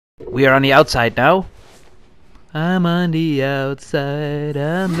We are on the outside now. I'm on the outside,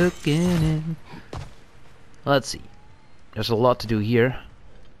 I'm looking in. Let's see. There's a lot to do here.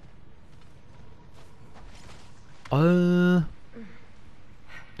 Do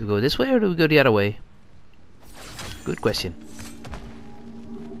we go this way or do we go the other way? Good question.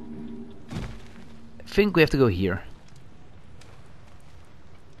 I think we have to go here.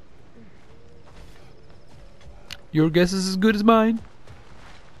 Your guess is as good as mine.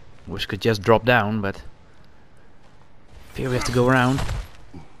 Wish could just drop down, but fear we have to go around.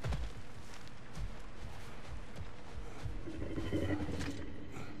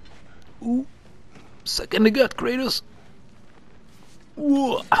 Ooh, suck in the gut, Kratos.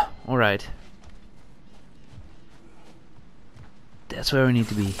 All right, that's where we need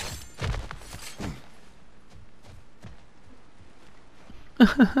to be.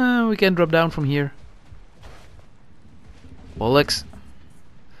 We can drop down from here. Bollocks.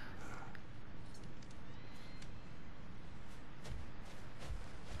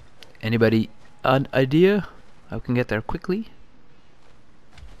 Anybody an idea how we can get there quickly?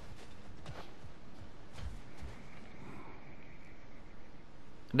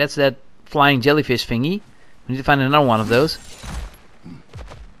 That's that flying jellyfish thingy. We need to find another one of those.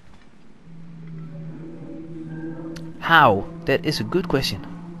 How? That is a good question.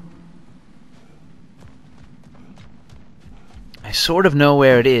 I sort of know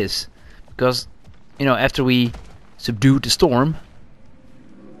where it is, because, you know, after we subdued the storm,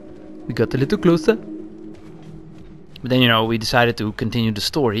 we got a little closer. But then, you know, we decided to continue the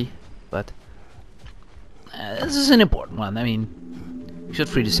story. But this is an important one. I mean, we should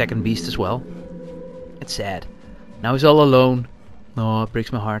free the second beast as well. It's sad. Now he's all alone. Oh, it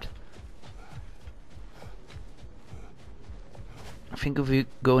breaks my heart. I think if we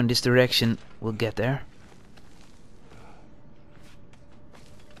go in this direction, we'll get there.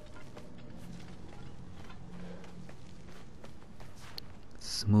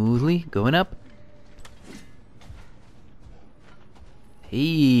 Smoothly going up.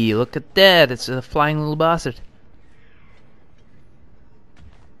 Hey, look at that. It's a flying little bastard.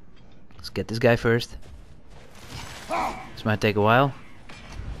 Let's get this guy first. This might take a while.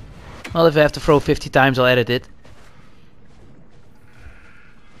 Well, if I have to throw 50 times, I'll edit it.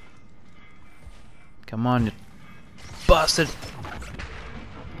 Come on, you bastard.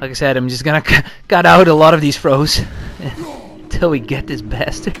 Like I said, I'm just gonna cut out a lot of these throws until we get this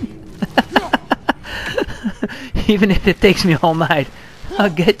bastard. Even if it takes me all night, I'll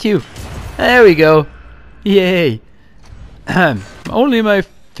get you. There we go. Yay. Only my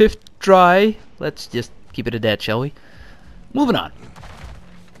 5th try. Let's just keep it at that, shall we? Moving on.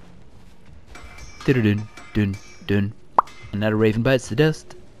 Dun dun dun. Another raven bites the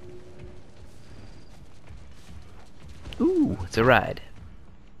dust. Ooh, it's a ride.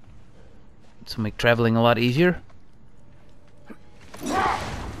 This will make traveling a lot easier.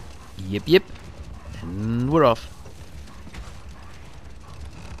 Yep, yep. And we're off.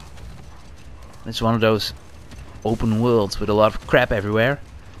 It's one of those open worlds with a lot of crap everywhere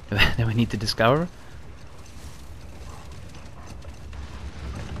that we need to discover.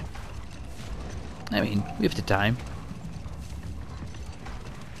 I mean, we have the time.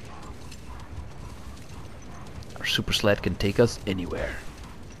 Our super sled can take us anywhere.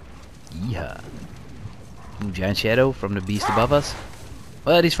 Yeehaw. Ooh, giant shadow from the beast above us.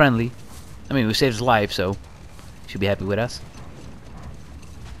 But he's friendly. I mean, we saved his life, so he should be happy with us.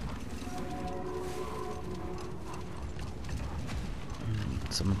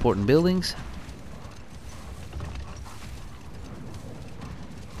 Some important buildings.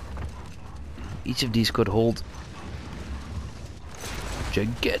 Each of these could hold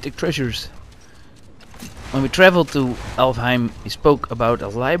gigantic treasures. When we traveled to Alfheim, we spoke about a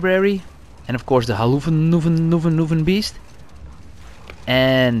library, and of course the Halluven beast,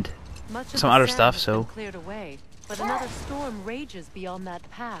 and some other stuff. So cleared away, but another storm rages beyond that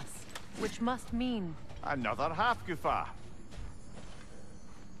pass, which must mean another half Gufa.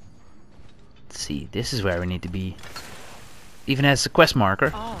 Let's see, this is where we need to be. Even has a quest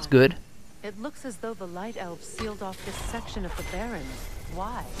marker. Oh. It's good. It looks as though the Light Elves sealed off this section of the Barrens.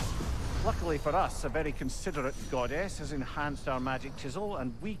 Why? Luckily for us, a very considerate goddess has enhanced our magic chisel,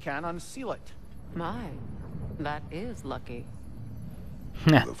 and we can unseal it. My, that is lucky.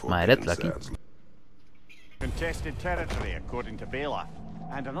 My, that's lucky. Contested territory, according to Bela,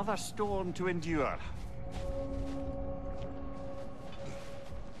 and another storm to endure.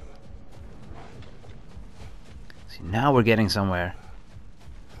 See, now we're getting somewhere.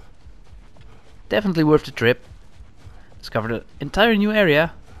 Definitely worth the trip. Discovered an entire new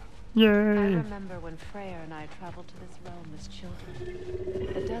area. I Yay! remember when Freyr and I traveled to this realm as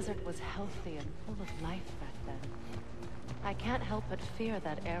children. The desert was healthy and full of life back then. I can't help but fear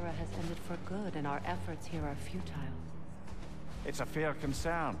that era has ended for good and our efforts here are futile. It's a fair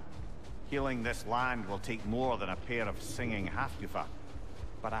concern. Healing this land will take more than a pair of singing Halfjufa.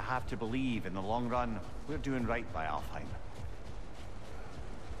 But I have to believe, in the long run, we're doing right by Alfheim.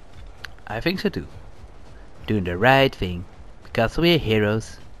 I think so too. Doing the right thing. Because we're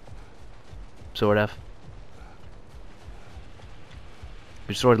heroes. Sort of.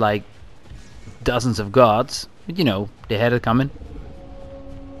 We destroyed like dozens of gods. But you know, they had it coming.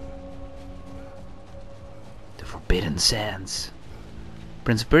 The Forbidden Sands.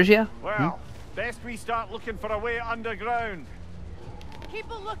 Prince of Persia? Well, best we start looking for a way underground. Keep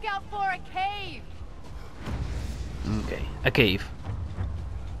a lookout for a cave! Okay, a cave.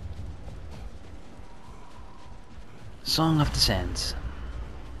 Song of the Sands.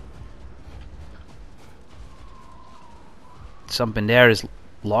 Something there is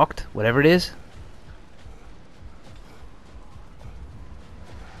locked, whatever it is.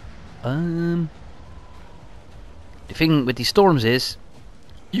 The thing with these storms is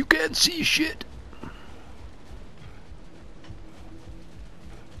you can't see shit.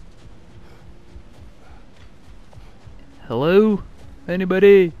 Hello?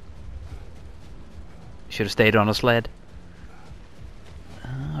 Anybody? Should have stayed on a sled.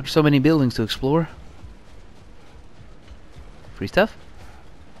 There's so many buildings to explore. Free stuff?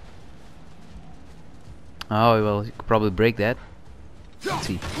 Oh, well, you could probably break that. Let's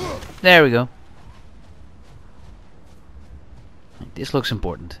see. There we go. This looks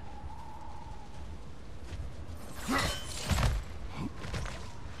important.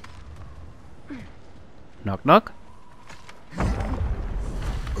 Knock knock.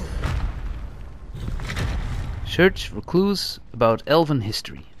 Search for clues about Elven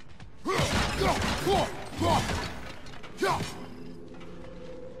history.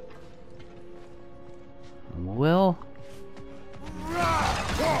 Well,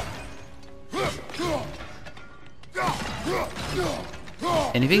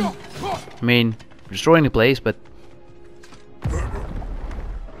 anything? I mean, destroying the place, but An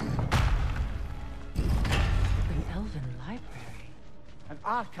elven library. An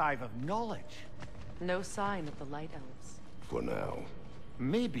archive of knowledge. No sign of the Light Elves. For now.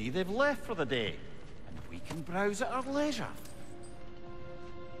 Maybe they've left for the day, and we can browse at our leisure.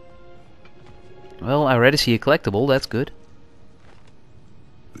 well, I already see a collectible. That's good.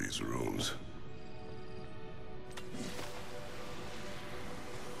 These rooms.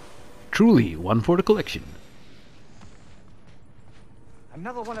 Truly, one for the collection.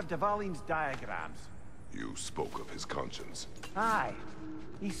 Another one of Dvalin's diagrams. You spoke of his conscience. Aye.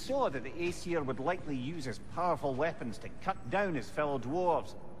 He saw that the Aesir would likely use his powerful weapons to cut down his fellow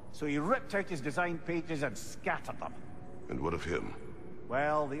dwarves, so he ripped out his design pages and scattered them. And what of him?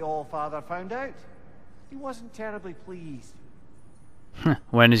 Well, the Allfather found out. He wasn't terribly pleased.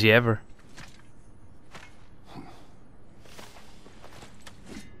 When is he ever?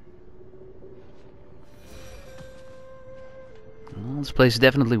 Well, this place is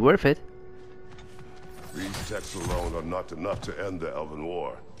definitely worth it. These texts alone are not enough to end the Elven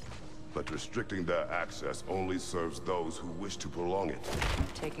War. But restricting their access only serves those who wish to prolong it.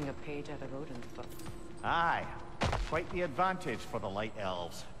 Taking a page out of Odin's book. Aye. Quite the advantage for the Light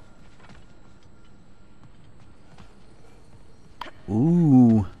Elves.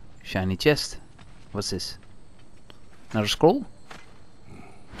 Ooh, shiny chest. What's this? Another scroll?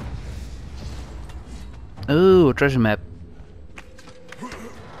 Oh, a treasure map.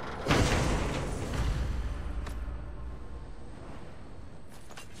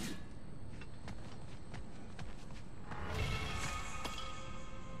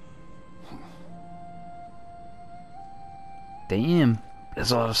 Damn,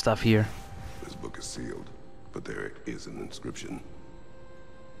 there's a lot of stuff here. This book is sealed, but there is an inscription.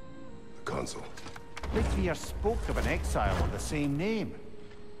 The console. Litvir spoke of an exile of the same name.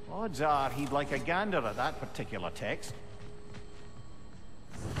 Odds are he'd like a gander at that particular text.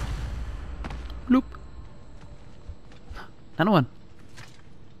 Bloop. Another one.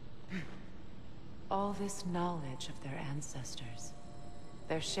 All this knowledge of their ancestors,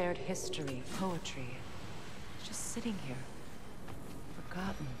 their shared history, poetry, just sitting here,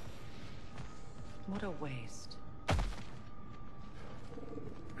 forgotten. What a waste.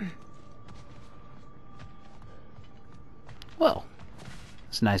 Well,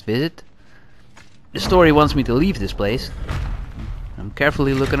 it's a nice visit. The story wants me to leave this place. I'm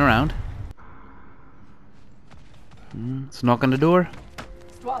carefully looking around. Let's knock on the door.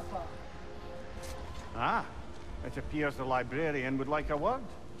 Ah, it appears the librarian would like a word.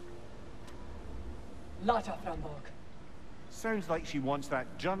 Lata Framborg. Sounds like she wants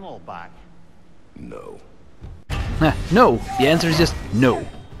that journal back. No. No. The answer is just no.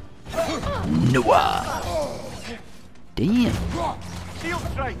 Noah. Damn. Shield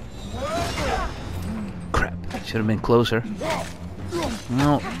strike! Crap. Should have been closer.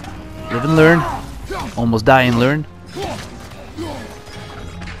 No. Live and learn. Almost die and learn.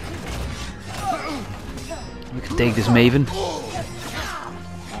 We can take this Maven.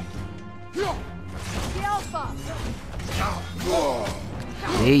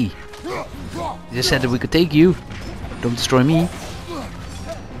 Hey. You just said that we could take you. Don't destroy me.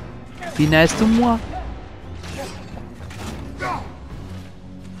 Be nice to moi.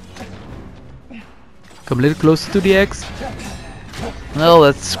 Come a little closer to the X. Well,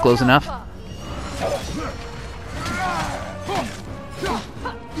 that's close enough.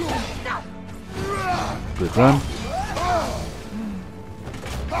 Good run.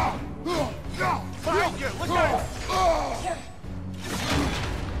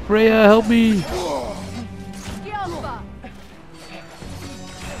 Freya, help me!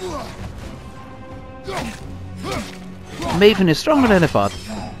 Maven is stronger than I thought.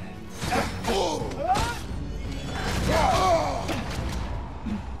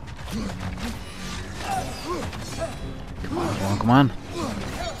 Come on.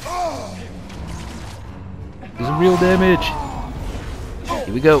 Do some real damage.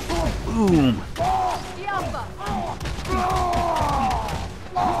 Here we go. Boom.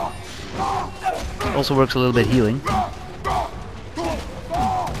 Also works a little bit healing.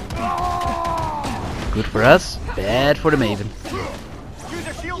 Good for us, bad for the Maven.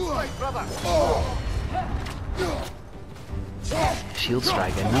 Shield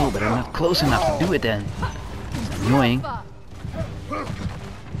strike, I know, but I'm not close enough to do it then. It's annoying.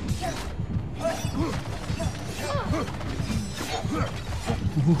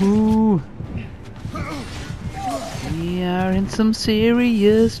 Ooh. We are in some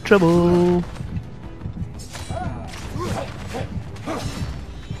serious trouble.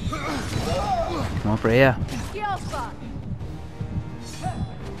 Come on, Freya.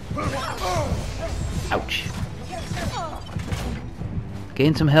 Ouch.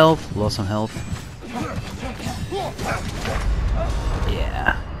 Gained some health, lost some health.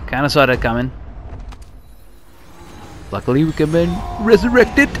 Yeah, kinda saw that coming. Luckily we can be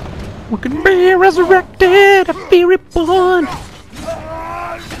resurrected. We can be resurrected. A be reborn.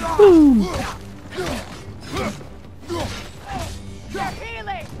 Boom.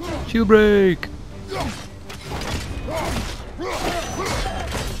 Shield break.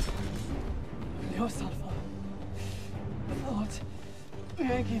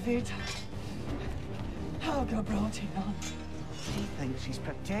 She thinks she's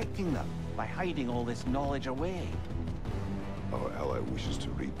protecting them by hiding all this knowledge away. Our ally wishes to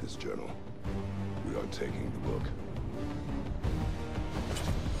read this journal. We are taking the book.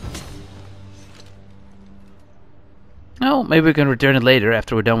 Oh, maybe we can return it later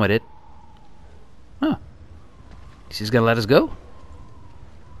after we're done with it. Huh. She's gonna let us go?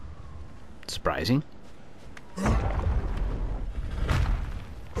 Surprising.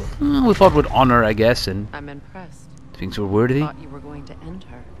 We fought with honor, I guess, and I'm impressed. things were worthy. Thought you were going to end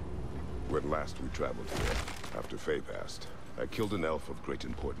her. When last we traveled here, after Faye passed, I killed an elf of great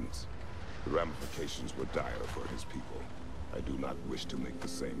importance. The ramifications were dire for his people. I do not wish to make the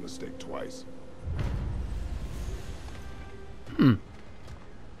same mistake twice.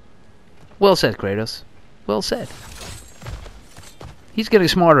 Well said, Kratos. Well said. He's getting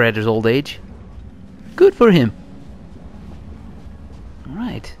smarter at his old age. Good for him.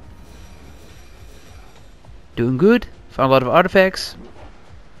 Alright. Doing good. Found a lot of artifacts.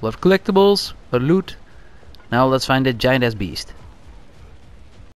 A lot of collectibles. A lot of loot. Now let's find that giant ass beast.